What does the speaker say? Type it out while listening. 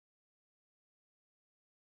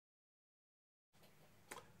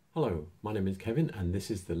Hello, my name is Kevin and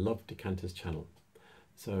this is the Love Decanters channel.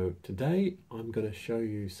 So today I'm going to show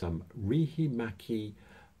you some Riihimaki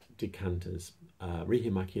decanters.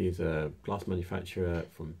 Riihimaki is a glass manufacturer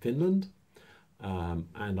from Finland,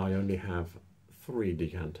 and I only have 3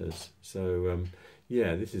 decanters. So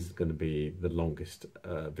yeah, this is going to be the longest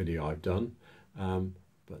video I've done,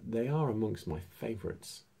 but they are amongst my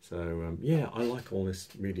favourites. So yeah, I like all this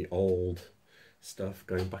really old stuff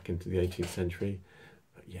going back into the 18th century.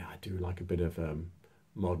 But yeah, I do like a bit of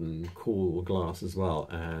modern cool glass as well,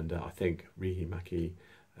 and I think Riihimaki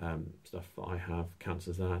stuff that I have counts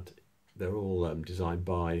as that. They're all designed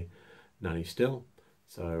by Nanny Still.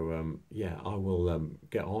 So yeah, I will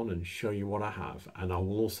get on and show you what I have, and I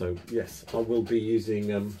will also, yes, I will be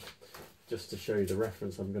using, just to show you the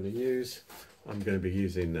reference I'm going to use, I'm going to be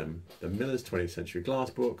using the Miller's 20th Century Glass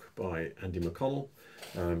book by Andy McConnell,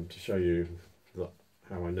 to show you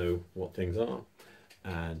how I know what things are.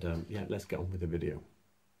 And yeah, let's get on with the video.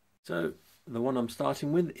 So the one I'm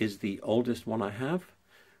starting with is the oldest one I have,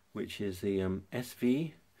 which is the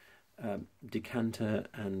SV decanter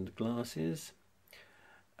and glasses.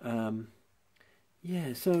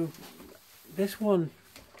 Yeah, so this one,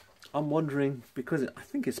 I'm wondering, because I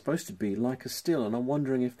think it's supposed to be like a still, and I'm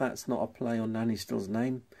wondering if that's not a play on Nanny Still's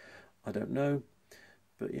name. I don't know,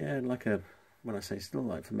 but yeah, like a, when I say still,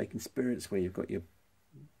 like for making spirits, where you've got your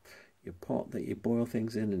pot that you boil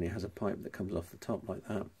things in, and it has a pipe that comes off the top like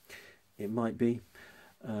that. It might be.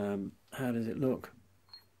 How does it look?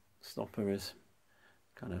 Stopper is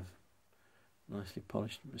kind of nicely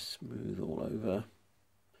polished, smooth all over,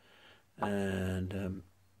 and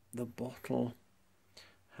the bottle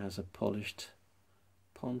has a polished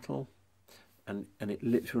pontle, and it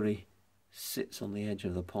literally sits on the edge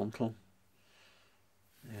of the pontle.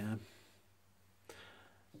 Yeah,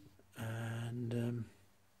 and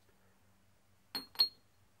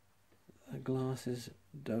the glasses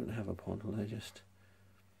don't have a pontle, they're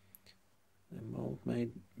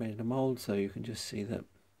made in a mould, so you can just see that,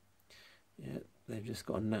 yeah, they've just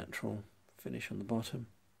got a natural finish on the bottom.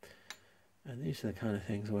 And these are the kind of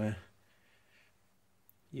things where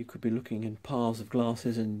you could be looking in piles of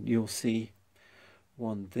glasses and you'll see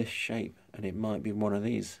one this shape, and it might be one of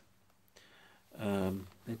these.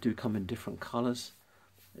 They do come in different colours.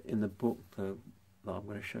 In the book, that I'm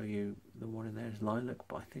going to show you, the one in there is lilac,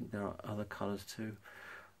 but I think there are other colours too.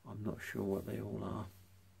 I'm not sure what they all are.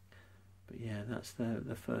 But yeah, that's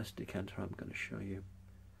the first decanter I'm going to show you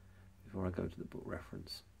before I go to the book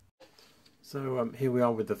reference. So here we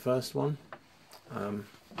are with the first one.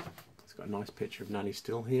 It's got a nice picture of Nanny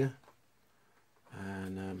Still here.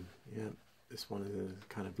 And yeah, this one is a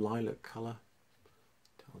kind of lilac colour.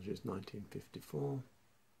 Tells you it's 1954.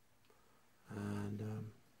 And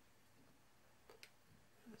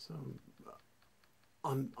so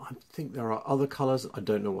I think there are other colours. I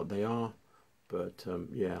don't know what they are, but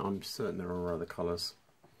yeah, I'm certain there are other colours.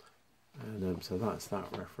 And so that's that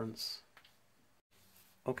reference.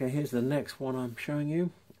 Okay, here's the next one I'm showing you.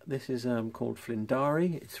 This is called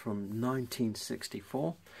Flindari. It's from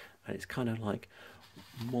 1964, and it's kind of like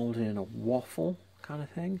moulded in a waffle kind of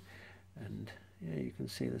thing. And yeah, you can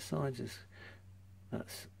see the sides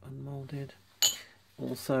that's unmoulded.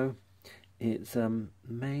 Also, it's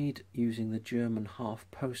made using the German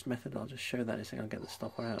half-post method. I'll just show that in a second. I'll get the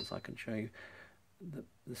stopper out so I can show you.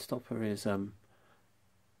 The stopper is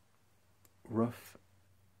rough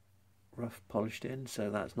polished in, so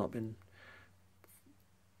that's not been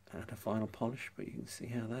at a final polish, but you can see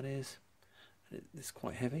how that is. It's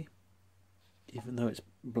quite heavy, even though it's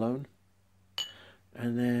blown.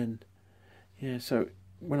 And then, yeah, so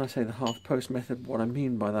when I say the half-post method, what I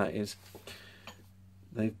mean by that is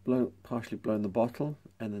they've partially blown the bottle,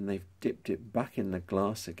 and then they've dipped it back in the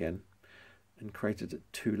glass again and created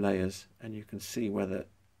 2 layers, and you can see where the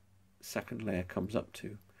second layer comes up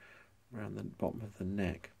to around the bottom of the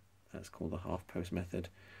neck. That's called the half-post method.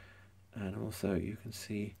 And also you can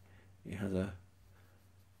see it has a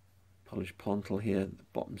polished pontle here. The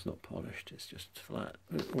bottom's not polished, it's just flat.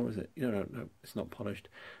 Or is it? No, it's not polished,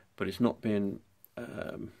 but it's not been,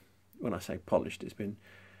 when I say polished, it's been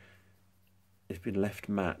left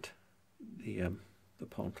matte, the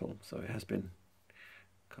pontle, so it has been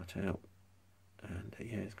cut out. And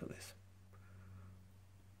yeah, it's got this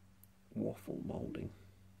waffle moulding.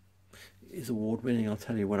 It is award winning. I'll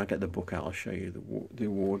tell you when I get the book out, I'll show you the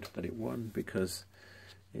award that it won, because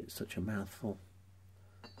it's such a mouthful.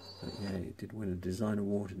 But yeah, it did win a design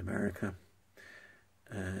award in America.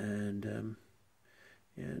 And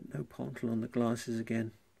yeah, no pontle on the glasses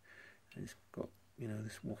again. And it's got, you know,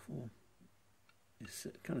 this waffle. It's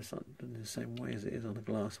kind of done in the same way as it is on the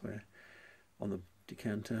glass, where on the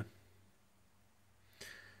decanter.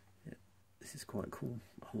 Yeah, this is quite cool.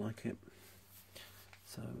 I like it.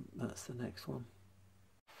 So that's the next one.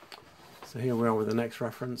 So here we are with the next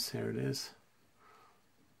reference. Here it is,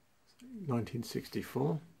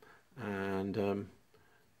 1964, and the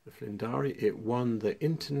Flindari. It won the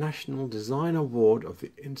International Design Award of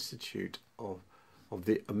the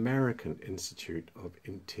American Institute of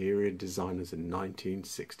Interior Designers in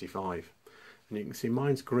 1965. And you can see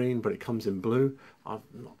mine's green, but it comes in blue. I've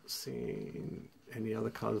not seen any other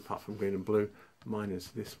colours apart from green and blue. Mine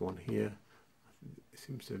is this one here. It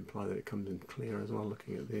seems to imply that it comes in clear as well,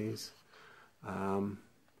 looking at these.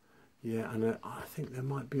 Yeah, and I think there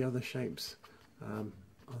might be other shapes other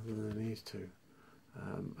than these two.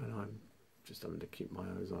 And I'm just having to keep my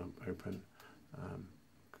eyes open,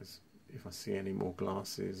 because if I see any more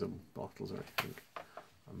glasses or bottles or anything,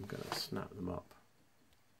 I'm going to snap them up.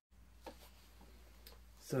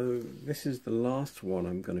 So this is the last one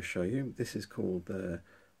I'm going to show you. This is called the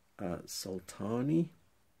Sultani.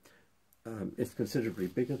 It's considerably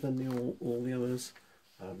bigger than all the others.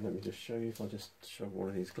 Let me just show you. If I just shove one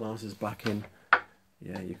of these glasses back in,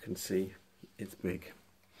 yeah, you can see it's big.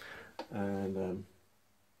 And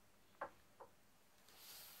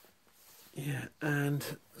yeah, and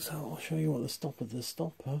so I'll show you what the stopper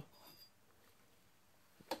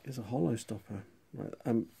is. A hollow stopper. Right.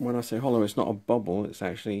 When I say hollow, it's not a bubble. It's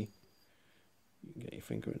actually, you can get your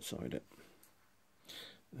finger inside it,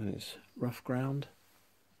 and it's rough ground.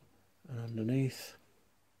 And underneath,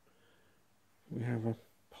 we have a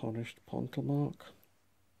polished pontle mark,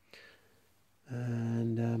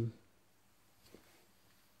 and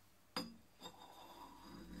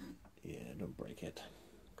yeah, don't break it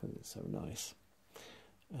because it's so nice.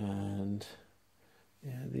 And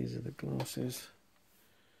yeah, these are the glasses.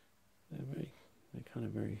 They're kind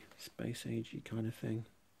of very space agey kind of thing.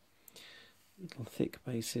 Little thick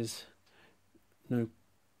bases, no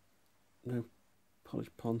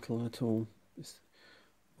polished pontle at all. It's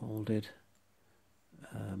moulded.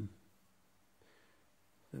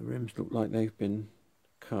 The rims look like they've been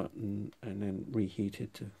cut and then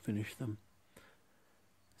reheated to finish them.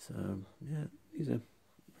 So yeah, these are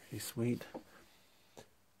really sweet.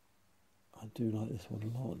 I do like this one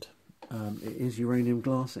a lot. It is uranium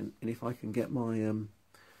glass, and if I can get my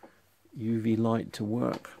UV light to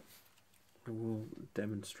work, I will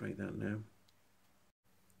demonstrate that now.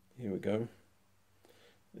 Here we go.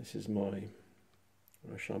 This is my,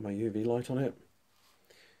 I'll shine my UV light on it.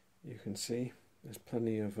 You can see there's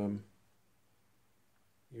plenty of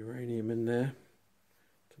uranium in there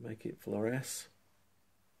to make it fluoresce.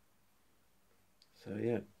 So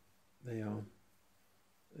yeah,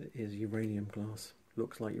 it is uranium glass.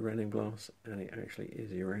 Looks like uranium glass, and it actually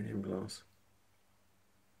is uranium glass.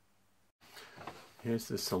 Here's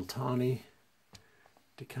the Sultani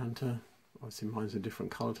decanter. Obviously mine's a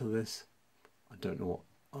different colour to this. I don't know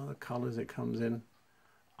what other colours it comes in.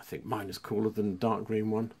 I think mine is cooler than the dark green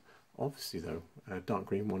one. Obviously though, a dark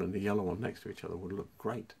green one and the yellow one next to each other would look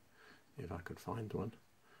great if I could find one.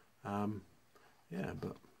 Yeah,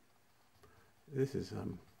 but this is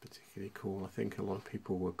particularly cool. I think a lot of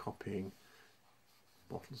people were copying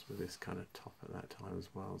bottles with this kind of top at that time as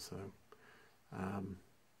well. So I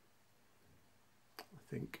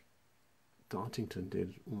think Dartington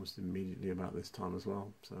did almost immediately about this time as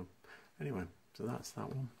well. So anyway, so that's that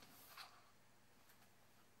one.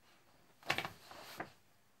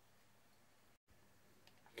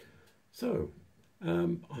 So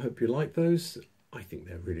I hope you like those. I think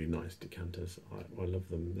they're really nice decanters. I love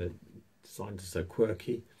them. Their designs are so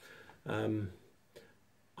quirky. I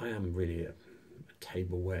am really a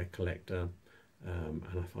tableware collector, and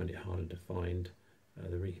I find it harder to find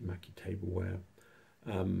the Riihimaki tableware.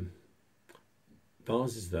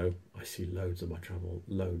 Vases though, I see loads on my travel,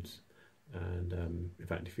 loads. And in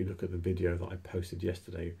fact, if you look at the video that I posted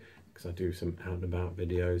yesterday, because I do some out and about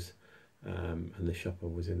videos, and the shopper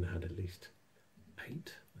was in, had at least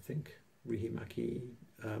 8, I think, Riihimaki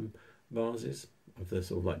vases of the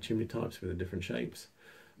sort of like chimney types with the different shapes.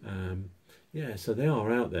 Yeah, so they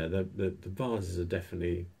are out there. The vases are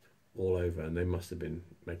definitely all over, and they must have been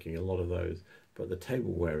making a lot of those. But the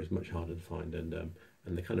tableware is much harder to find, and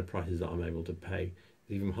the kind of prices that I'm able to pay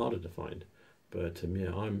is even harder to find. But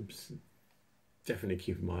yeah, I'm definitely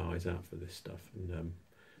keeping my eyes out for this stuff, and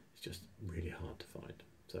it's just really hard to find.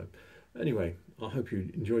 So anyway, I hope you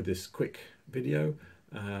enjoyed this quick video.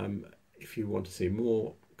 If you want to see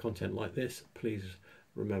more content like this, please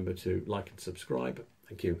remember to like and subscribe.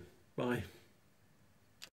 Thank you. Bye.